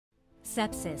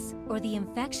Sepsis, or the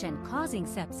infection causing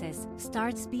sepsis,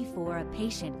 starts before a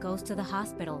patient goes to the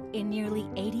hospital in nearly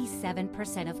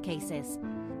 87% of cases.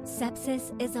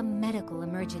 Sepsis is a medical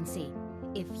emergency.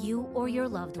 If you or your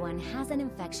loved one has an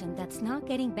infection that's not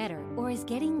getting better or is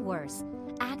getting worse,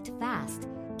 act fast.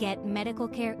 Get medical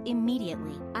care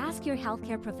immediately. Ask your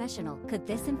healthcare professional, could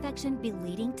this infection be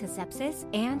leading to sepsis?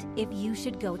 And if you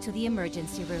should go to the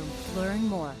emergency room. Learn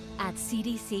more at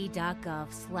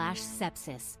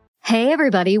cdc.gov/sepsis. Hey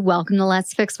everybody, welcome to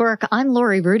Let's Fix Work. I'm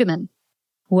Lori Rudiman.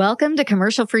 Welcome to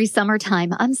commercial-free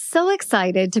summertime. I'm so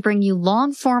excited to bring you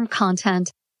long-form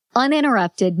content,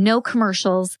 uninterrupted, no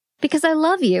commercials, because I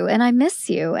love you and I miss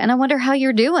you and I wonder how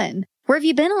you're doing. Where have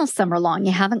you been all summer long?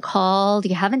 You haven't called,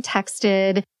 you haven't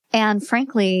texted, and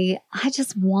frankly, I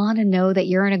just want to know that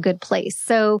you're in a good place.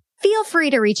 So feel free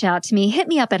to reach out to me. Hit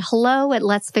me up at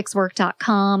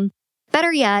hello@letsfixwork.com.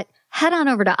 Better yet, head on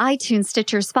over to iTunes,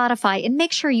 Stitcher, Spotify, and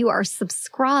make sure you are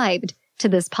subscribed to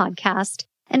this podcast.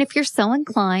 And if you're so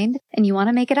inclined and you want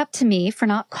to make it up to me for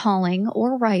not calling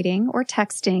or writing or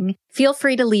texting, feel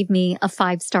free to leave me a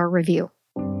 5-star review.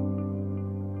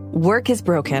 Work is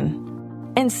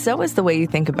broken, and so is the way you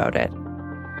think about it.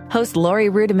 Host Lori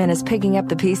Rudiman is picking up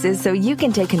the pieces so you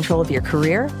can take control of your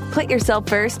career, put yourself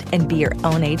first, and be your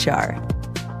own HR.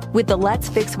 With the Let's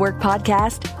Fix Work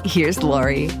podcast, here's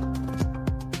Lori.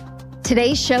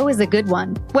 Today's show is a good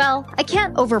one. Well, I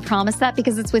can't overpromise that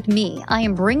because it's with me. I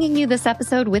am bringing you this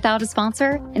episode without a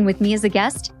sponsor and with me as a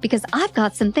guest because I've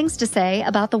got some things to say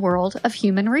about the world of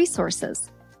human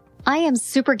resources. I am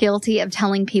super guilty of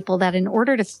telling people that in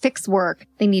order to fix work,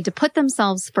 they need to put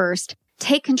themselves first,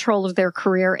 take control of their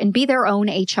career, and be their own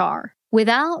HR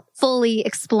without fully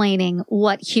explaining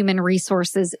what human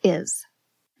resources is.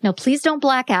 Now, please don't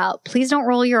black out. Please don't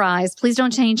roll your eyes. Please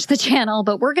don't change the channel.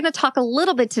 But we're going to talk a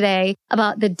little bit today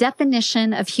about the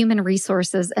definition of human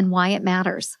resources and why it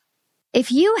matters. If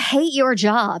you hate your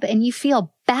job and you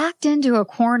feel backed into a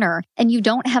corner and you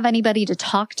don't have anybody to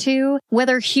talk to,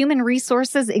 whether human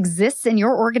resources exists in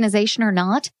your organization or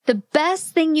not, the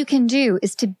best thing you can do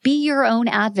is to be your own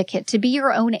advocate, to be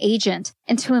your own agent,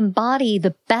 and to embody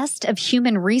the best of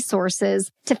human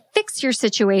resources to fix your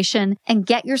situation and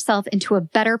get yourself into a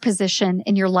better position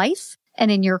in your life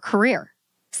and in your career.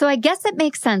 So I guess it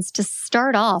makes sense to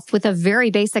start off with a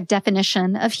very basic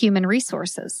definition of human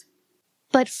resources.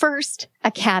 But first,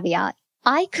 a caveat.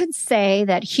 I could say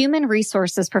that human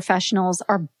resources professionals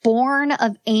are born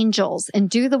of angels and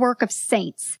do the work of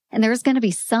saints. And there's going to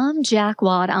be some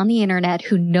jackwad on the internet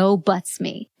who no buts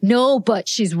me. No, but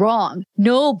she's wrong.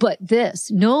 No, but this.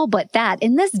 No, but that.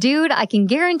 And this dude, I can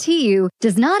guarantee you,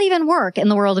 does not even work in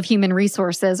the world of human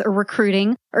resources or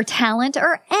recruiting or talent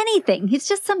or anything. He's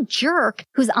just some jerk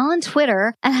who's on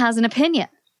Twitter and has an opinion.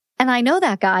 And I know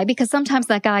that guy because sometimes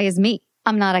that guy is me.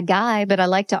 I'm not a guy, but I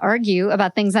like to argue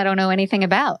about things I don't know anything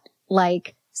about,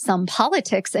 like some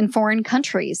politics in foreign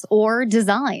countries or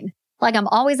design. Like I'm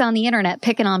always on the internet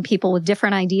picking on people with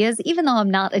different ideas, even though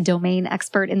I'm not a domain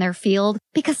expert in their field,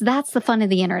 because that's the fun of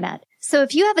the internet. So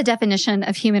if you have a definition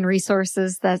of human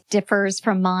resources that differs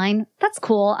from mine, that's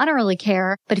cool. I don't really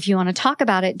care. But if you want to talk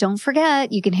about it, don't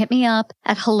forget, you can hit me up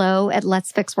at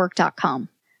hello@letsfixwork.com.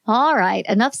 All right,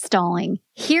 enough stalling.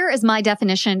 Here is my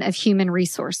definition of human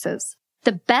resources.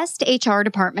 The best HR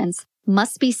departments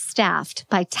must be staffed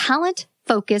by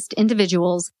talent-focused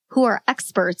individuals who are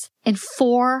experts in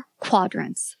 4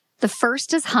 quadrants. The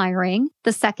first is hiring,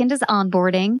 the second is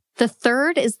onboarding, the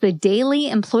third is the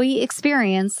daily employee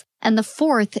experience, and the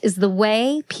fourth is the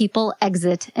way people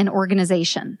exit an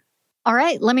organization. All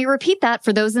right, let me repeat that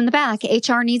for those in the back.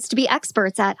 HR needs to be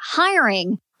experts at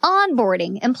hiring,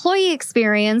 onboarding, employee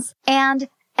experience, and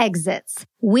exits.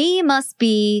 We must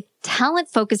be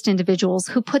talent-focused individuals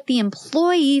who put the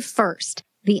employee first.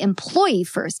 The employee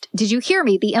first. Did you hear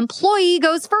me? The employee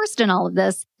goes first in all of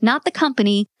this, not the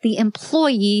company. The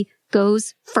employee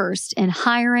goes first in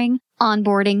hiring,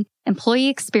 onboarding, employee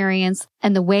experience,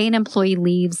 and the way an employee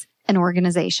leaves an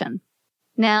organization.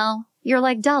 Now, you're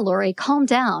like, duh, Lori, calm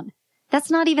down.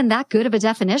 That's not even that good of a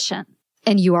definition.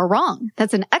 And you are wrong.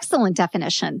 That's an excellent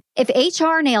definition. If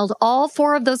HR nailed all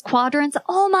 4 of those quadrants,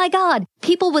 oh my God,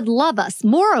 people would love us.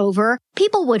 Moreover,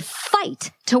 people would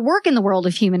fight to work in the world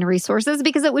of human resources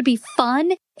because it would be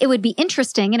fun, it would be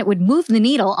interesting, and it would move the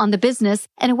needle on the business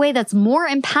in a way that's more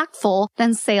impactful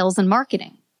than sales and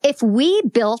marketing. If we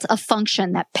built a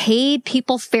function that paid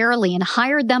people fairly and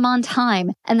hired them on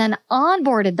time and then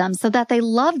onboarded them so that they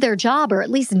loved their job or at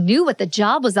least knew what the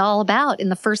job was all about in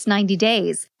the first 90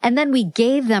 days, and then we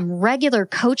gave them regular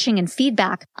coaching and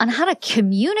feedback on how to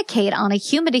communicate on a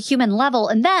human-to-human level,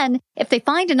 and then if they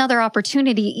find another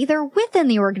opportunity either within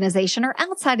the organization or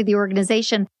outside of the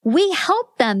organization, we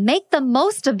help them make the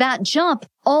most of that jump.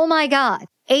 Oh my God,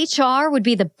 HR would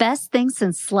be the best thing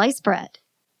since sliced bread.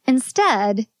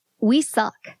 Instead, we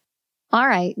suck. All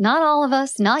right, not all of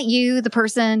us, not you, the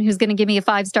person who's going to give me a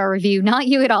 5-star review, not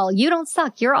you at all. You don't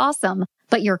suck. You're awesome.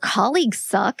 But your colleagues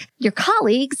suck. Your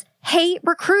colleagues hate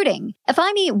recruiting. If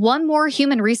I meet one more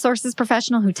human resources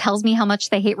professional who tells me how much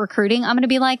they hate recruiting, I'm going to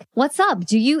be like, what's up?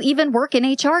 Do you even work in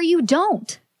HR? You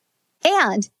don't.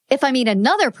 And if I meet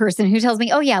another person who tells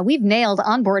me, oh yeah, we've nailed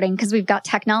onboarding because we've got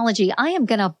technology, I am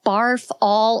going to barf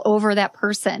all over that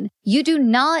person. You do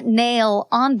not nail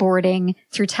onboarding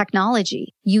through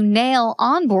technology. You nail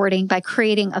onboarding by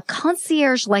creating a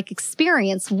concierge-like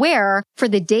experience where for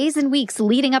the days and weeks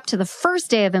leading up to the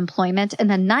first day of employment and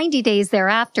then 90 days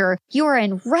thereafter, you are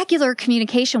in regular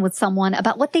communication with someone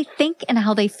about what they think and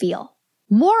how they feel.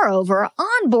 Moreover,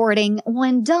 onboarding,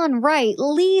 when done right,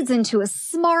 leads into a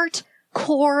smart,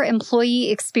 core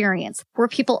employee experience where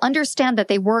people understand that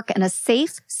they work in a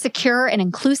safe, secure, and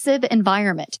inclusive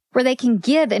environment where they can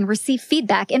give and receive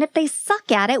feedback. And if they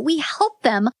suck at it, we help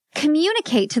them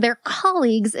communicate to their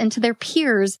colleagues and to their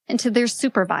peers and to their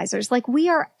supervisors. Like, we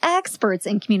are experts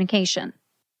in communication.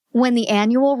 When the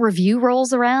annual review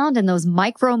rolls around and those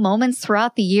micro moments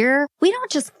throughout the year, we don't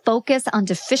just focus on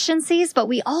deficiencies, but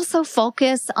we also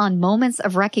focus on moments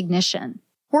of recognition.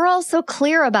 We're also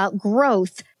clear about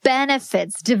growth,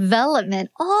 benefits,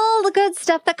 development, all the good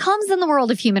stuff that comes in the world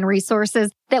of human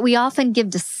resources that we often give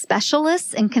to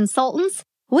specialists and consultants.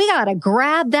 We got to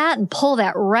grab that and pull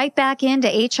that right back into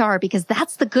HR because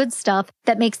that's the good stuff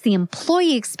that makes the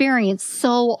employee experience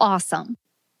so awesome.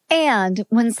 And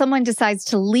when someone decides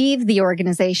to leave the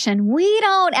organization, we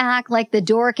don't act like the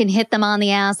dork and hit them on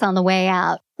the ass on the way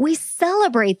out. We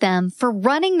celebrate them for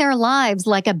running their lives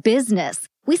like a business.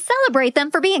 We celebrate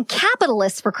them for being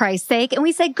capitalists, for Christ's sake, and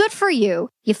we say, good for you.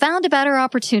 You found a better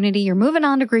opportunity. You're moving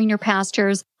on to greener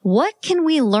pastures. What can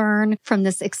we learn from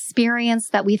this experience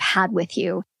that we've had with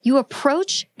you? You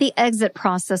approach the exit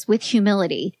process with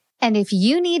humility. And if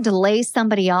you need to lay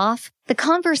somebody off, the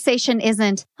conversation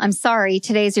isn't, I'm sorry,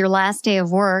 today's your last day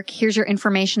of work. Here's your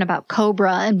information about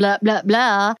Cobra and blah, blah,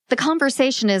 blah. The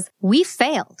conversation is, we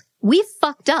failed. We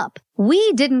fucked up.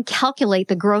 We didn't calculate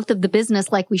the growth of the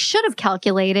business like we should have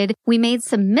calculated. We made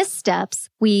some missteps.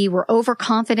 We were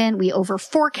overconfident. We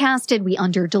overforecasted. We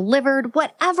underdelivered,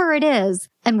 whatever it is.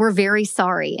 And we're very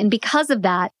sorry. And because of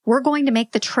that, we're going to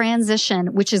make the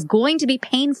transition, which is going to be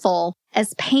painful,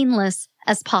 as painless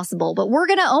as possible. But we're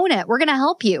going to own it. We're going to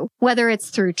help you, whether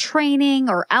it's through training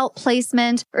or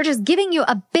outplacement or just giving you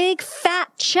a big fat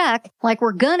check like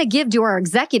we're going to give to our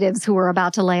executives who are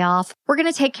about to lay off. We're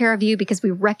going to take care of you because we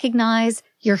recognize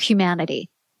your humanity.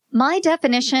 My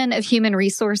definition of human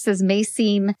resources may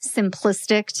seem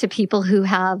simplistic to people who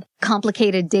have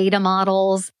complicated data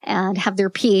models and have their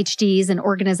PhDs in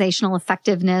organizational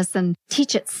effectiveness and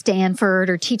teach at Stanford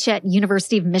or teach at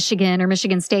University of Michigan or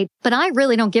Michigan State. But I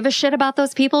really don't give a shit about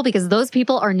those people because those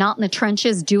people are not in the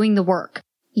trenches doing the work.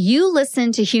 You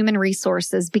listen to human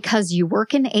resources because you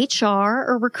work in HR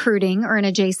or recruiting or an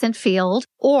adjacent field,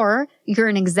 or you're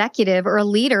an executive or a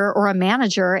leader or a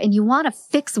manager and you want to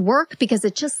fix work because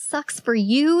it just sucks for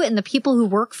you and the people who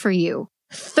work for you.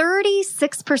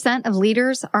 36% of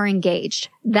leaders are engaged.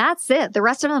 That's it. The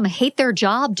rest of them hate their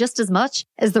job just as much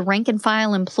as the rank and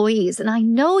file employees. And I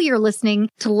know you're listening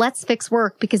to Let's Fix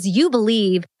Work because you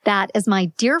believe that, as my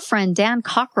dear friend Dan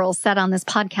Cockrell said on this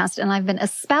podcast, and I've been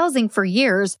espousing for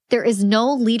years, there is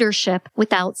no leadership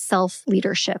without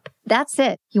self-leadership. That's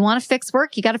it. You want to fix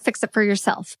work? You got to fix it for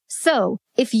yourself. So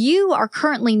if you are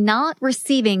currently not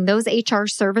receiving those HR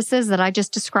services that I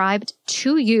just described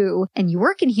to you, and you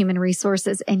work in human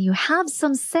resources and you have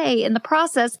some say in the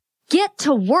process, get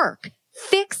to work.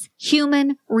 Fix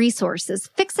human resources.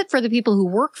 Fix it for the people who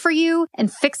work for you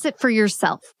and fix it for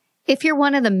yourself. If you're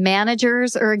one of the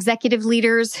managers or executive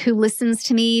leaders who listens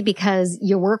to me because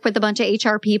you work with a bunch of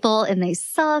HR people and they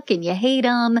suck and you hate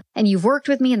them, and you've worked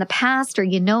with me in the past or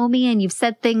you know me and you've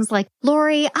said things like,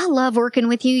 Lori, I love working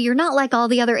with you. You're not like all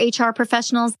the other HR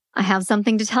professionals. I have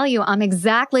something to tell you. I'm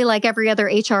exactly like every other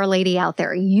HR lady out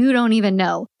there. You don't even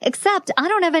know. Except I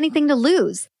don't have anything to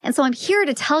lose. And so I'm here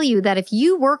to tell you that if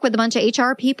you work with a bunch of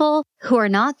HR people who are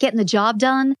not getting the job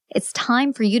done, it's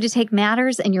time for you to take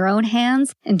matters in your own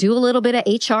hands and do a little bit of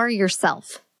HR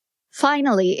yourself.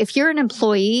 Finally, if you're an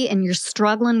employee and you're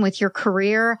struggling with your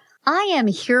career, I am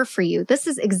here for you. This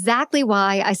is exactly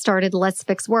why I started Let's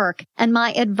Fix Work. And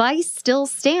my advice still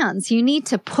stands. You need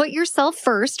to put yourself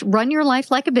first, run your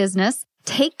life like a business,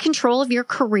 take control of your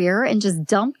career and just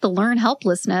dump the learn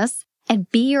helplessness and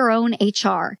be your own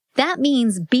HR. That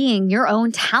means being your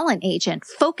own talent agent,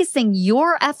 focusing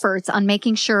your efforts on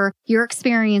making sure your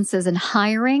experiences in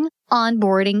hiring,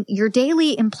 onboarding, your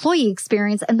daily employee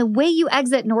experience, and the way you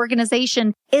exit an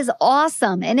organization is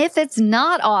awesome. And if it's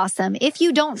not awesome, if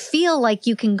you don't feel like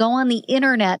you can go on the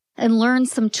internet and learn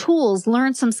some tools,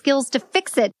 learn some skills to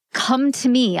fix it, come to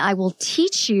me. I will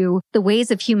teach you the ways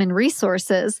of human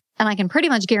resources, and I can pretty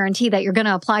much guarantee that you're going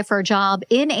to apply for a job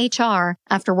in HR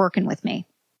after working with me.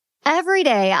 Every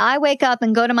day I wake up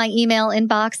and go to my email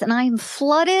inbox and I am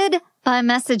flooded by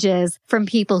messages from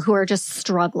people who are just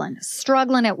struggling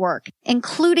at work,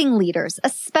 including leaders,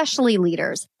 especially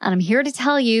leaders. And I'm here to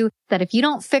tell you that if you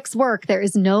don't fix work, there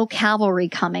is no cavalry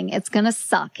coming. It's going to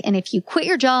suck. And if you quit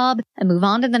your job and move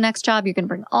on to the next job, you're going to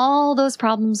bring all those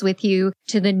problems with you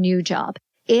to the new job.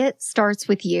 It starts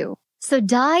with you. So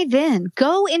dive in,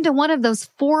 go into one of those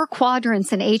 4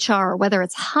 quadrants in HR, whether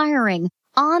it's hiring,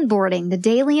 onboarding, the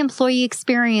daily employee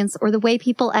experience, or the way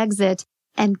people exit,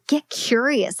 and get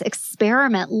curious,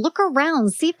 experiment, look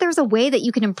around, see if there's a way that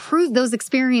you can improve those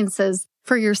experiences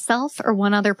for yourself or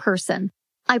one other person.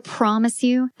 I promise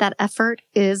you that effort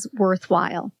is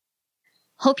worthwhile.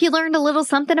 Hope you learned a little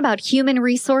something about human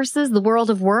resources, the world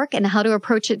of work, and how to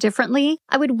approach it differently.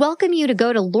 I would welcome you to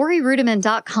go to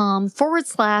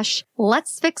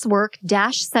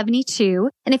lorirudiman.com/letsfixwork-72.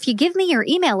 And if you give me your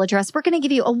email address, we're going to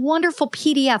give you a wonderful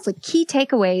PDF with key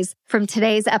takeaways from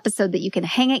today's episode that you can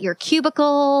hang at your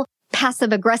cubicle,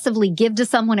 passive aggressively give to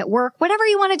someone at work, whatever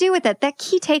you want to do with it. That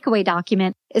key takeaway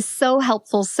document is so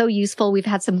helpful, so useful. We've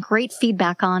had some great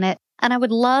feedback on it, and I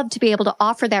would love to be able to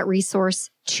offer that resource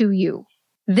to you.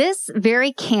 This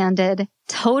very candid,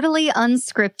 totally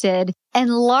unscripted,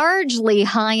 and largely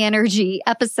high-energy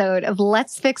episode of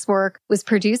Let's Fix Work was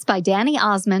produced by Danny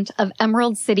Osmond of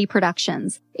Emerald City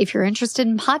Productions. If you're interested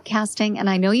in podcasting, and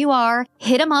I know you are,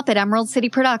 hit him up at Emerald City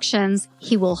Productions.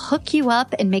 He will hook you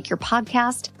up and make your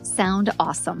podcast sound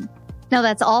awesome. Now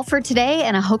that's all for today,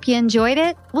 and I hope you enjoyed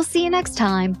it. We'll see you next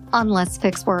time on Let's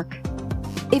Fix Work.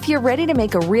 If you're ready to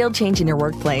make a real change in your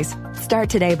workplace, start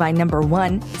today by number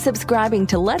 1, subscribing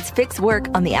to Let's Fix Work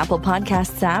on the Apple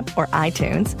Podcasts app or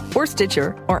iTunes or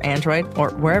Stitcher or Android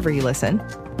or wherever you listen.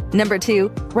 Number 2,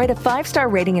 write a 5-star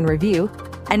rating and review.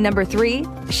 And number 3,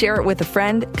 share it with a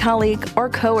friend, colleague, or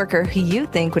coworker who you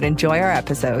think would enjoy our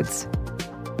episodes.